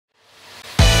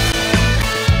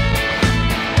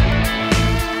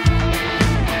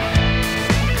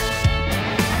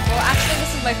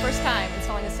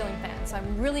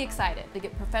I'm really excited to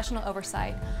get professional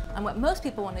oversight on what most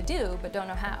people want to do but don't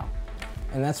know how.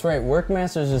 And that's right,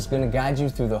 WORKMASTERS is going to guide you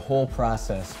through the whole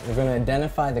process. We're going to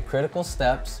identify the critical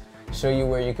steps, show you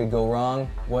where you could go wrong,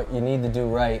 what you need to do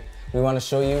right. We want to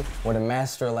show you what a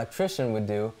master electrician would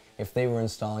do if they were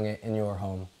installing it in your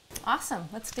home. Awesome,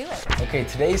 let's do it. Okay,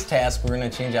 today's task, we're going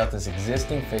to change out this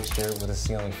existing fixture with a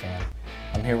ceiling fan.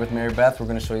 I'm here with Marabeth. We're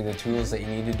going to show you the tools that you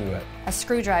need to do it. A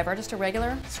screwdriver, just a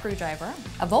regular screwdriver,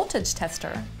 a voltage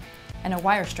tester, and a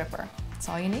wire stripper. That's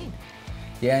all you need.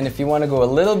 Yeah, and if you want to go a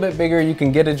little bit bigger, you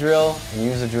can get a drill and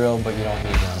use a drill, but you don't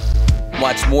need one.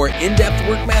 Watch more in-depth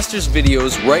WORKMASTERS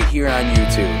videos right here on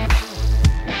YouTube.